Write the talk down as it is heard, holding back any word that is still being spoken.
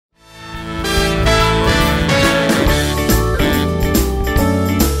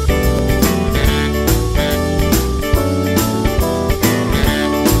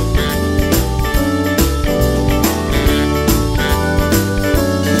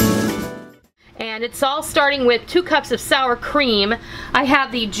And it's all starting with 2 cups of sour cream. I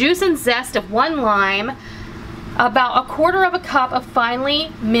have the juice and zest of 1 lime, about 1/4 cup of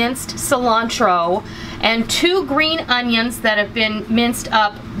finely minced cilantro, and 2 green onions that have been minced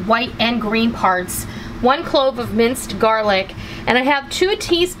up, white and green parts, 1 clove of minced garlic, and I have 2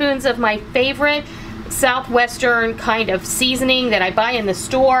 teaspoons of my favorite southwestern kind of seasoning that I buy in the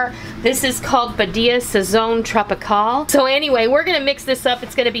store. This is called Badia Sazon Tropical. So anyway, we're gonna mix this up.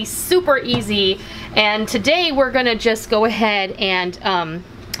 It's gonna be super easy, and today we're gonna just go ahead and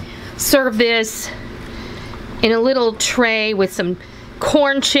serve this in a little tray with some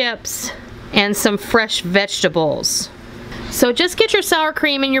corn chips and some fresh vegetables. So just get your sour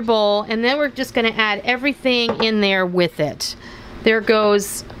cream in your bowl, and then we're just gonna add everything in there with it. There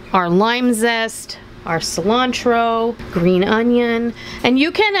goes our lime zest, our cilantro, green onion, and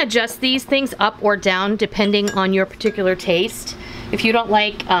you can adjust these things up or down depending on your particular taste. If you don't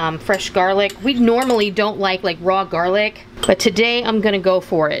like fresh garlic, we normally don't like raw garlic, but today I'm gonna go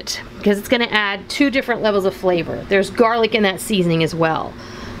for it because it's gonna add 2 different levels of flavor. There's garlic in that seasoning as well.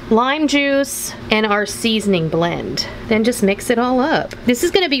 Lime juice and our seasoning blend. Then just mix it all up. This is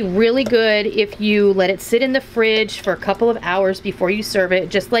gonna be really good if you let it sit in the fridge for a couple of hours before you serve it.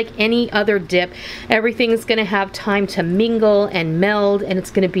 Just like any other dip, everything's gonna have time to mingle and meld, and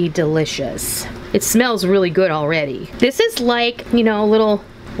it's gonna be delicious. It smells really good already. This is like, you know, a little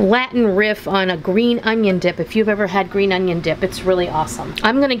Latin riff on a green onion dip. If you've ever had green onion dip, it's really awesome.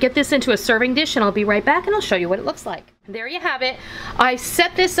 I'm gonna get this into a serving dish and I'll be right back and I'll show you what it looks like. There you have it. I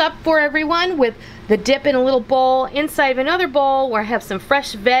set this up for everyone with the dip in a little bowl inside of another bowl where I have some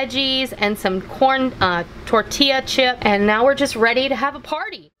fresh veggies and some corn tortilla chip, and now we're just ready to have a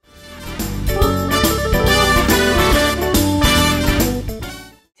party.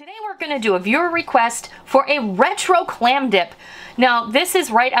 Today we're gonna do a viewer request for a retro clam dip. Now this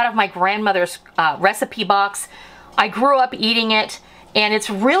is right out of my grandmother's recipe box. I grew up eating it and it's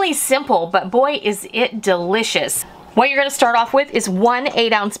really simple, but boy is it delicious. What you're gonna start off with is 1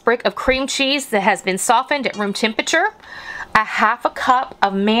 8-ounce brick of cream cheese that has been softened at room temperature, 1/2 cup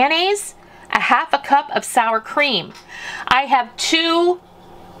of mayonnaise, 1/2 cup of sour cream. I have 2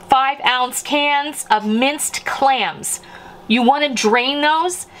 5-ounce cans of minced clams. You wanna drain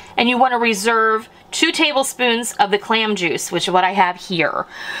those and you wanna reserve 2 tablespoons of the clam juice, which is what I have here.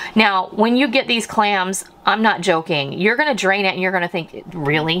 Now, when you get these clams, I'm not joking, you're gonna drain it and you're gonna think,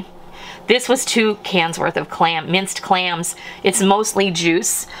 really? This was 2 cans worth of minced clams. It's mostly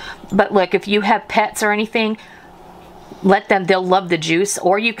juice, but look, if you have pets or anything, let them, they'll love the juice,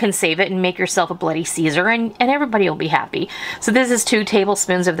 or you can save it and make yourself a bloody Caesar and everybody will be happy. So this is 2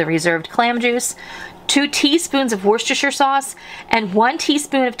 tablespoons of the reserved clam juice, 2 teaspoons of Worcestershire sauce, and 1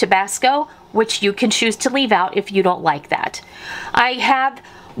 teaspoon of Tabasco, which you can choose to leave out if you don't like that. I have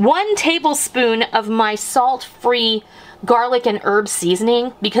 1 tablespoon of my salt-free garlic and herb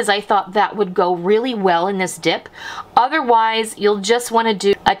seasoning because I thought that would go really well in this dip. Otherwise, you'll just want to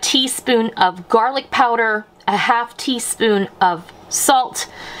do a teaspoon of garlic powder, a 1/2 teaspoon of salt,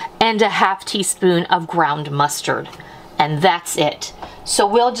 and a 1/2 teaspoon of ground mustard. And that's it. So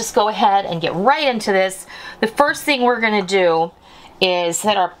we'll just go ahead and get right into this. The first thing we're going to do is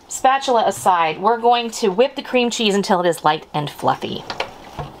set our spatula aside. We're going to whip the cream cheese until it is light and fluffy.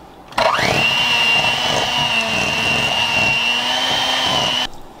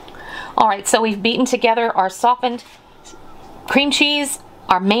 Alright, so we've beaten together our softened cream cheese,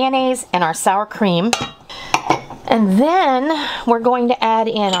 our mayonnaise, and our sour cream. And then we're going to add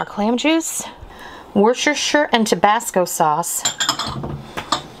in our clam juice, Worcestershire and Tabasco sauce,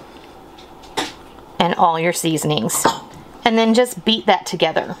 and all your seasonings. And then just beat that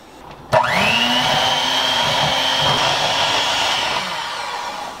together.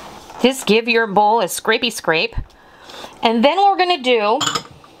 Just give your bowl a scrapey scrape. And then what we're gonna do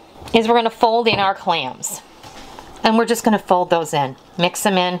is we're gonna fold in our clams. And we're just gonna fold those in, mix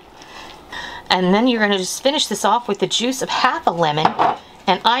them in. And then you're gonna just finish this off with the juice of 1/2 lemon.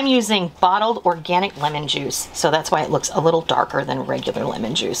 And I'm using bottled organic lemon juice, so that's why it looks a little darker than regular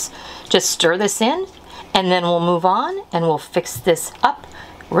lemon juice. Just stir this in, and then we'll move on and we'll fix this up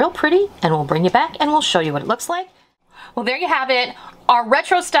real pretty, and we'll bring you back and we'll show you what it looks like. Well, there you have it. Our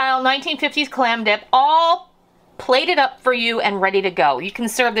retro style 1950s clam dip, all plated up for you and ready to go. You can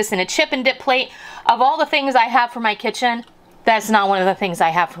serve this in a chip and dip plate. Of all the things I have for my kitchen, that's not one of the things I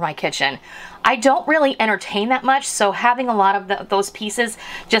have for my kitchen. I don't really entertain that much, so having a lot of those pieces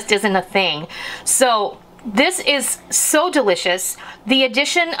just isn't a thing. So This is so delicious. The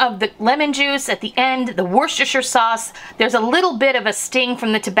addition of the lemon juice at the end, the Worcestershire sauce, there's a little bit of a sting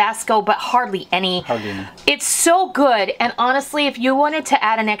from the Tabasco, but hardly any. Hardly any. It's so good, and honestly, if you wanted to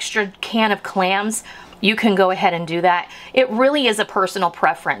add an extra can of clams, you can go ahead and do that. It really is a personal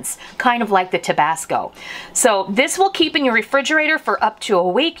preference, kind of like the Tabasco. So this will keep in your refrigerator for up to a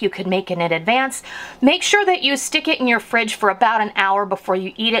week. You could make it in advance. Make sure that you stick it in your fridge for about an hour before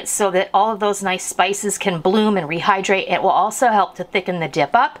you eat it so that all of those nice spices can bloom and rehydrate. It will also help to thicken the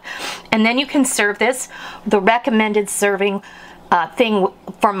dip up. And then you can serve this. The recommended serving thing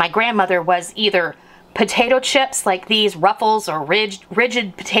from my grandmother was either potato chips like these, Ruffles or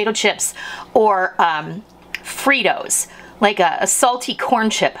rigid potato chips, or Fritos, like a salty corn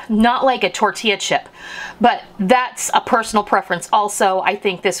chip, not like a tortilla chip. But that's a personal preference also. I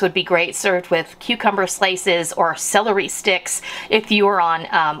think this would be great served with cucumber slices or celery sticks if you are on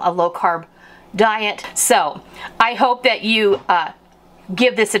a low-carb diet. So I hope that you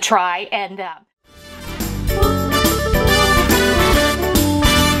give this a try, and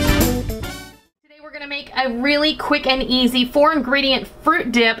we're gonna make a really quick and easy 4-ingredient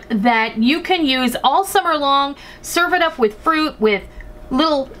fruit dip that you can use all summer long. Serve it up with fruit, with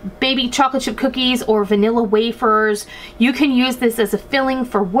little baby chocolate chip cookies or vanilla wafers. You can use this as a filling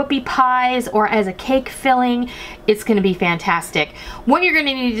for whoopie pies or as a cake filling. It's gonna be fantastic. What you're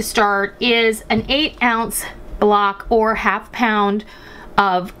gonna need to start is an 8-ounce block or half pound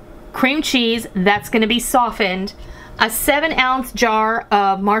of cream cheese that's gonna be softened, a 7-ounce jar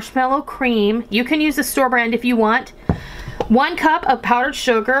of marshmallow cream. You can use the store brand if you want. 1 cup of powdered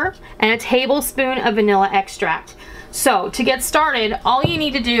sugar and a tablespoon of vanilla extract. So to get started, all you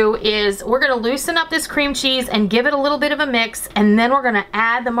need to do is we're gonna loosen up this cream cheese and give it a little bit of a mix, and then we're gonna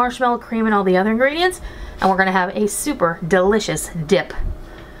add the marshmallow cream and all the other ingredients, and we're gonna have a super delicious dip.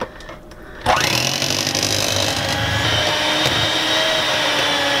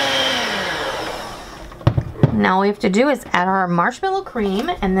 Now all we have to do is add our marshmallow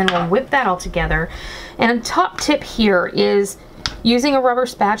cream, and then we'll whip that all together. And a top tip here is using a rubber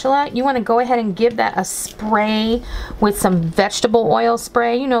spatula. You want to go ahead and give that a spray with some vegetable oil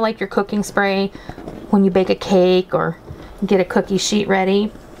spray, you know, like your cooking spray when you bake a cake or get a cookie sheet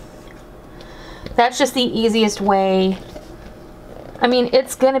ready. That's just the easiest way. I mean,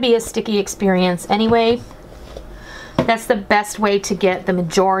 it's going to be a sticky experience anyway. That's the best way to get the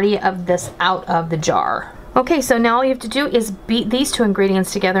majority of this out of the jar. Okay, so now all you have to do is beat these 2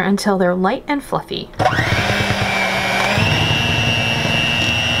 ingredients together until they're light and fluffy.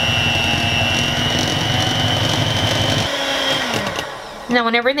 Now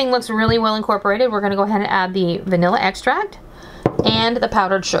when everything looks really well incorporated, we're going to go ahead and add the vanilla extract and the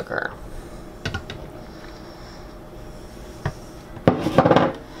powdered sugar.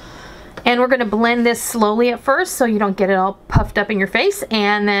 And we're going to blend this slowly at first so you don't get it all puffed up in your face,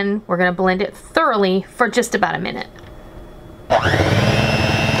 and then we're going to blend it thoroughly for just about a minute.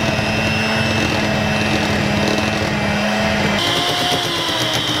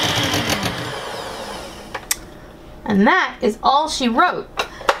 And that is all she wrote.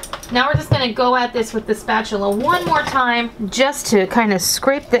 Now we're just going to go at this with the spatula one more time just to kind of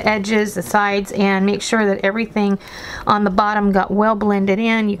scrape the edges, the sides, and make sure that everything on the bottom got well blended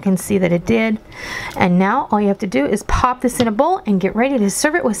in. You can see that it did. And now all you have to do is pop this in a bowl and get ready to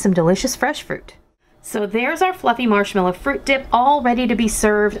serve it with some delicious fresh fruit. So there's our fluffy marshmallow fruit dip all ready to be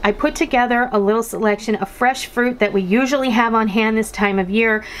served. I put together a little selection of fresh fruit that we usually have on hand this time of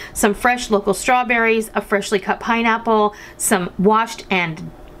year. Some fresh local strawberries, a freshly cut pineapple, some washed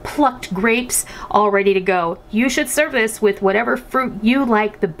and plucked grapes all ready to go. You should serve this with whatever fruit you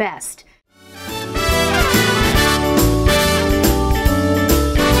like the best.